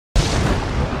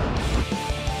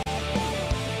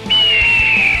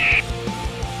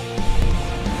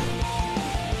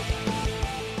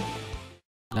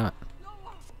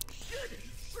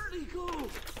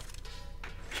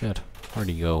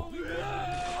go.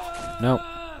 No.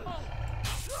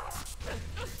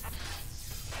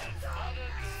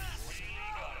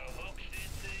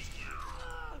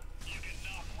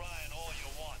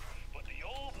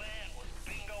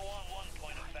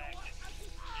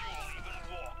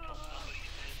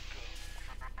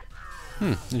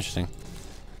 Interesting.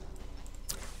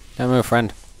 Don't move,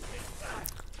 friend.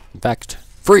 In fact,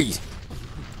 freeze!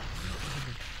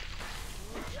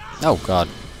 Oh god.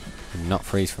 Did not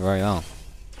freeze for very long.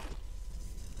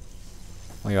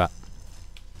 Where you at?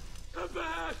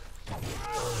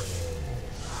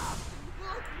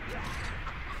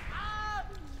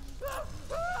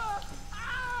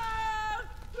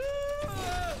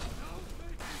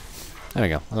 There we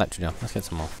go. Electro gel. Let's get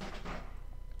some more.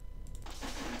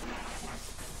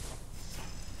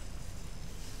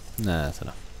 Nah, that's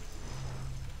enough.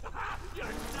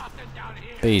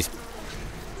 Bees.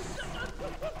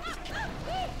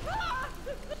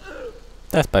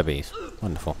 Death by bees.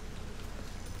 Wonderful.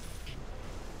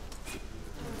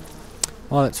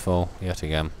 Well, it's full yet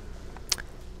again.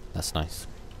 That's nice.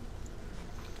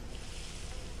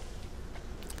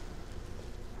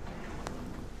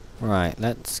 Right,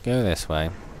 let's go this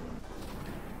way.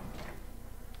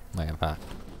 Wait, in fact,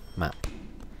 map.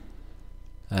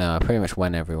 I pretty much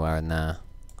went everywhere in there.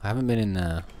 I haven't been in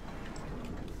there.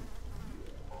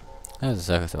 There's a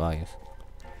circus of values.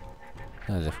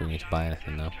 Not as if we need to buy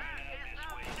anything though.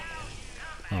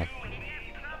 Oh.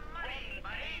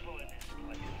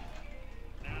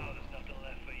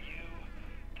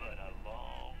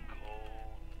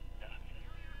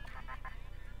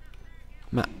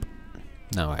 Map.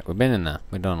 No, right, we've been in there.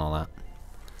 We've done all that.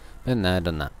 Been there,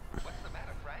 done that.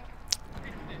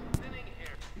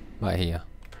 Right here.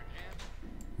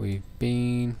 We've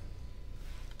been...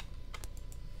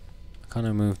 I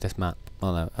can't move this map.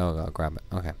 Oh no, oh, I gotta grab it.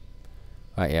 Okay.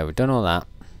 Right, yeah, we've done all that.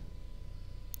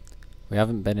 We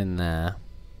haven't been in there.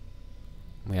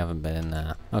 We haven't been in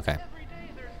there. Okay.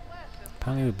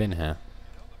 Apparently we've been here.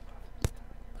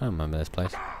 I don't remember this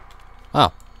place.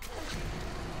 Oh!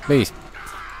 Bees!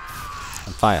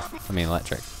 On fire. I mean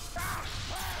electric.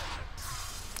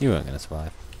 You weren't gonna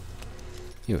survive.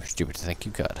 You were stupid to think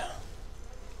you could.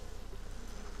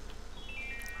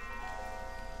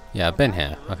 Yeah, I've been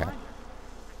here. Okay.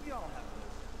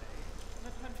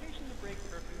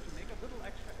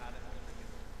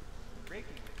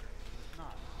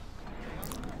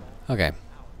 Okay.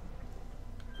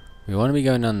 We want to be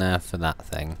going on there for that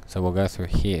thing, so we'll go through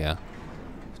here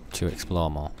to explore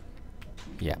more.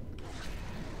 Yeah.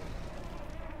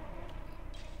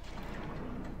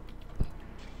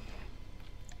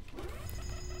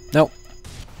 Nope.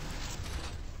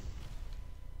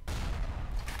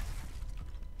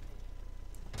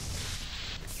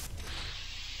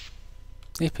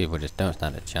 These people just don't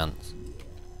stand a chance.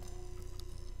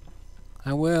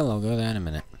 I'll go there in a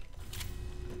minute.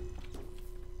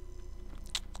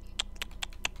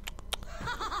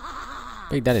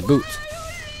 Big Daddy boots.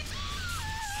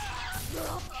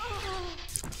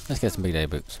 Let's get some Big Daddy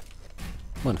boots.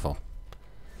 Wonderful.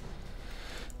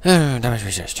 Oh, damage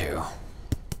research too.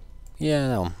 Yeah,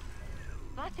 that one.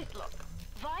 What's it look?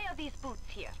 Why are these boots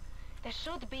here? There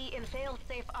should be in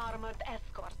fail-safe armored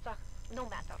escorts. No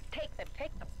matter. Take them,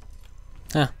 take them.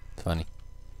 Ah, funny.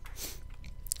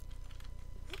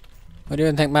 We're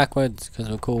doing think backwards because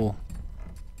we're cool.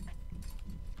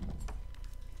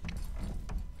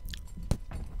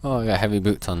 Oh, I got heavy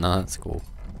boots on now. That's cool.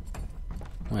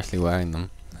 I'm actually wearing them.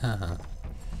 Haha.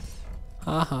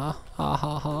 Ha ha ha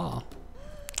ha ha.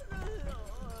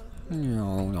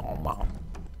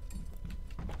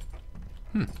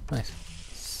 Nice.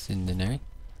 Cindenary.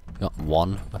 Got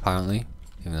one apparently,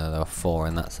 even though there were 4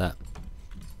 in that set.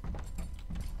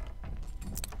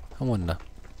 I wonder.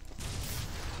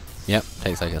 Yep,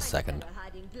 takes like a second.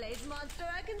 I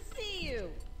can see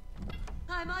you.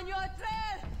 I'm on your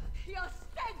trail. Your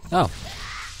stench. Oh.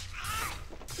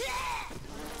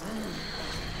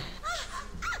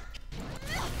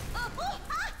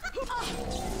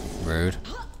 Rude.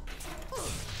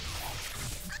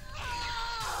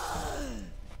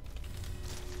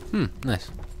 Nice.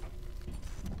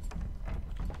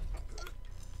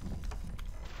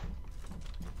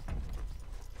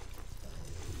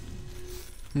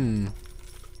 I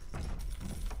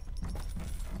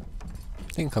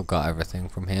think I've got everything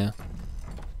from here.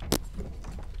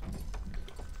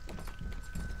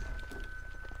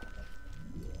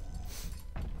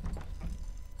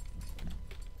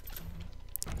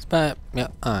 But yeah,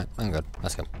 alright, I'm good.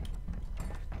 Let's go.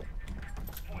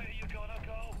 Where you gonna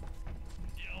go?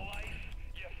 Your life,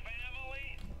 your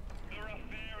family? They're a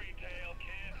fairy tale,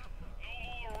 kid. No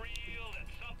more real than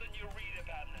something you read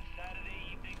about in a Saturday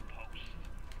evening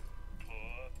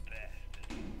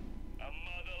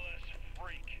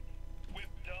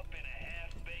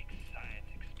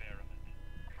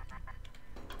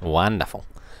Wonderful.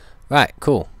 Right,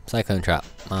 cool. Cyclone trap.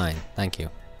 Mine. Thank you.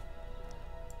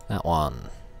 That one.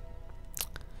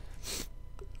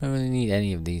 Don't really need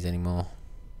any of these anymore.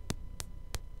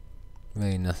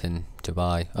 Really nothing to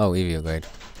buy. Oh, EV upgrade.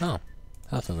 Oh,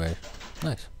 health upgrade.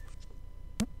 Nice.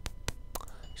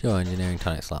 Sure, engineering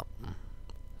tonic slap.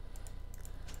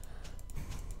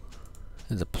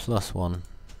 There's a +1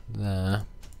 there.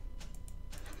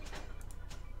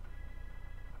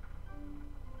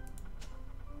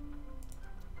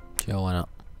 Sure, why not?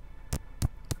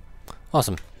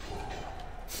 Awesome.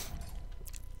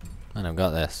 And I've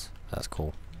got this. That's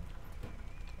cool.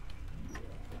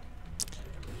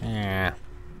 Yeah.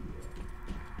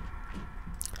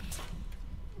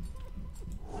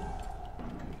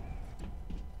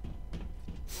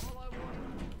 All I want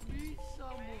is to meet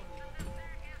someone.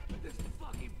 But this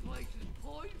fucking place is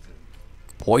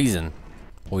poison.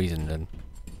 Poisoned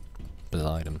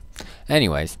beside him.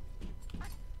 Anyways.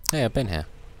 Hey, I've been here.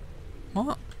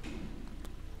 What?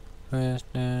 There's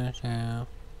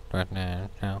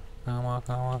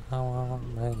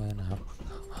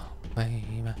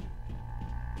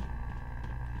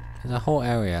a whole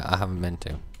area I haven't been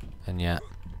to, and yet.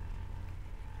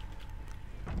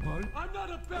 I'm not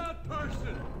a bad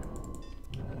person.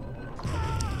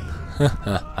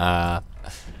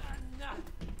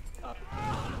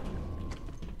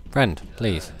 Friend,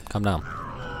 please, calm down.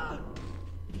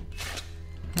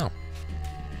 No.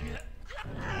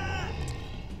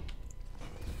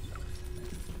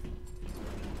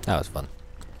 That was fun.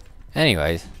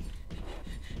 Anyways.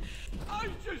 I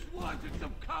just wanted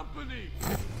some company. You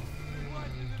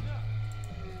wanted enough.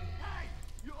 Hey,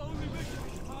 you only make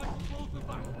it hard for both of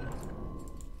us.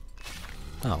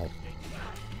 Oh.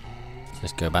 Let's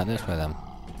just go back this way then.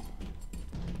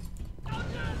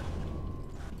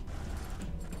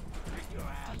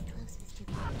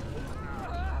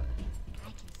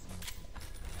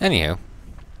 Anywho.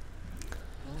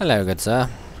 Hello, good sir.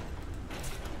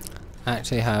 I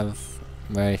actually have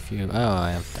very few. Oh,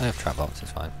 I have trap bolts.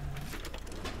 It's fine.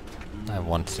 I have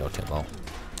one steel tip bolt.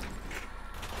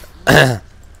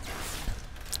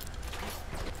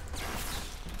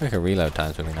 Quicker reload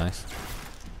times would be nice.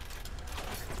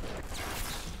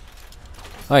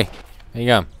 Oi, there you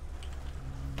go.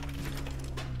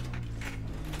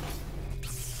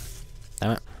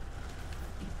 Damn it.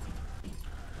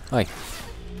 Oi,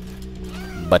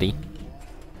 buddy.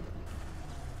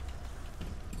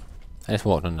 I just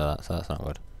walked under that, so that's not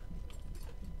good.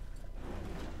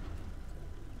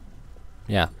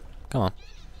 Yeah, come on.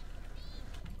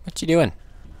 What you doing?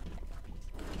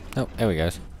 Oh, there we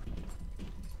goes.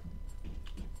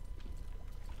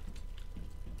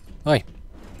 Oi.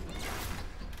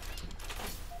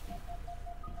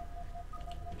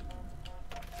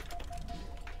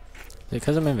 Is it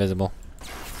because I'm invisible?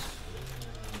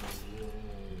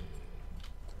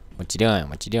 What you doing?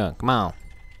 What you doing? Come on.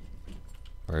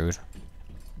 Rude.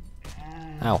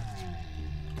 Ow.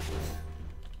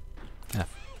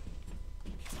 F.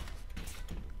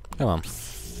 Come on.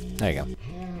 There you go.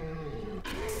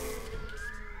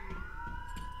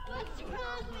 What's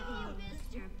wrong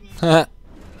with you, Mr.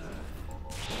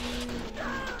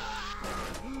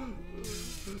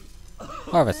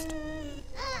 Harvest.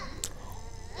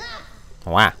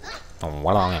 Wow.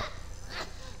 Walla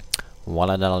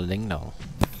walla da ding dong.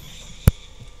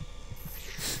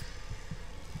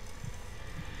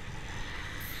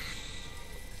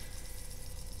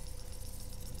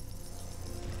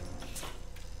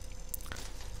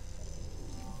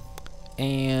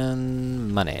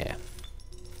 And money.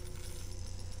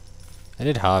 I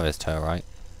did harvest her, right?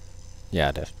 Yeah,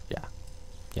 I did. Yeah.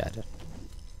 Yeah, I did.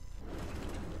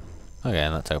 Okay,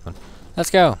 and that's open.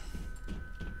 Let's go!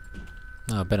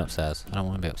 No, I've been upstairs. I don't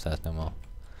want to be upstairs no more.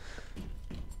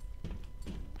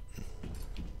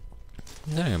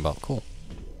 Learning about cool.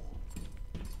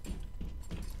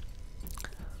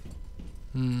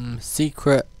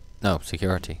 Secret. No,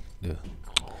 security. Ugh.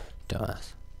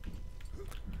 Dumbass.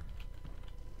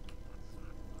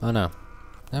 Oh no.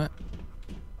 Damn it.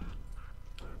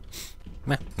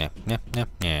 Meh, meh, meh, meh,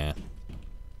 meh.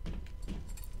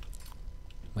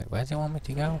 Wait, where does it want me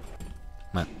to go?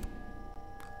 Map.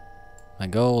 My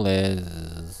goal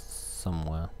is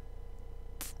somewhere.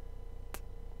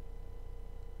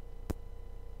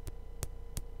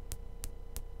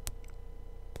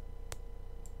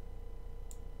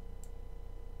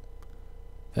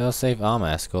 Fail-safe armor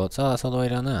escorts. Oh, that's all the way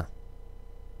down there.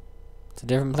 It's a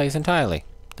different place entirely.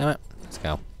 Damn it. Let's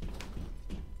go.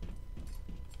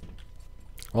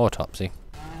 Autopsy.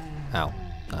 Ow.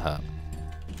 That hurt.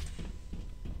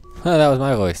 Oh, that was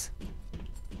my voice.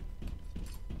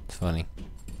 It's funny.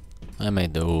 I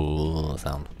made the ooh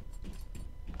sound.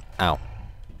 Ow.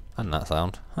 And that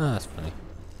sound. Ah, that's funny.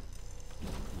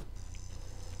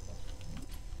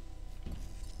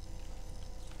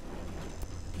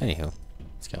 Anywho,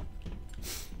 let's go.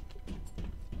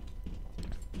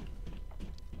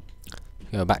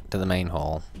 Go back to the main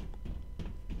hall.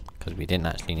 Because we didn't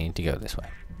actually need to go this way.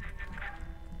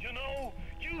 You know,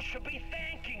 you should be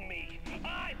thanking me.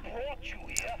 I brought you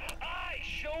here. I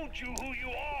showed you who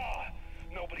you are.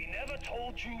 Nobody never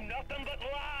told you nothing but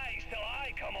lies till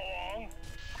I come along.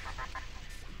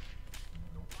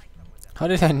 How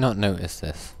did I not notice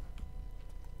this?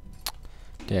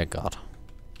 Dear God.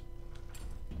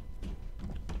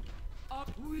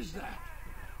 Who is that?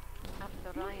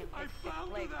 After Ryan takes his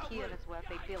place, here is where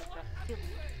they built a silver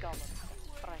skull of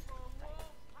Frankenstein.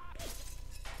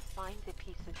 Find the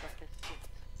pieces of the suit.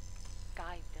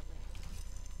 Guide the way.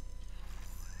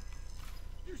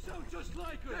 You sound just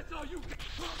like her. That's all you get.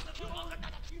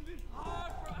 In this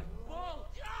hard rock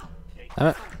ball. Damn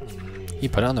it. You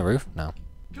put it on the roof? No.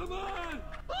 Come on!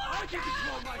 I can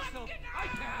control myself. I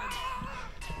can.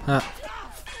 Ah.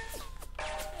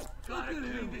 Gotta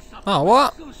clean this up. Oh,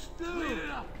 what? So clean it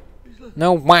up.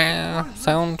 No wow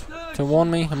sound to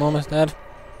warn me I'm almost dead.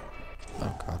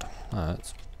 Oh God. Oh,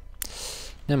 that's...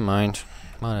 Never mind.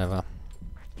 Whatever.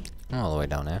 I'm all the way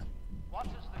down here.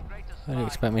 How do you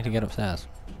expect me to get upstairs?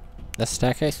 This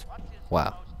staircase?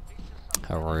 Wow.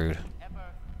 How rude.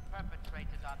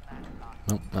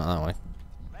 Nope, not that way.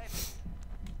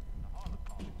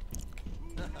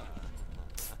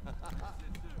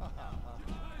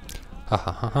 Ha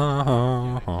ha ha ha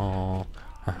ha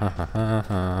ha ha ha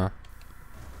ha.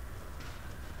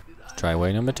 Try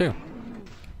way number 2.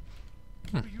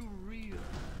 You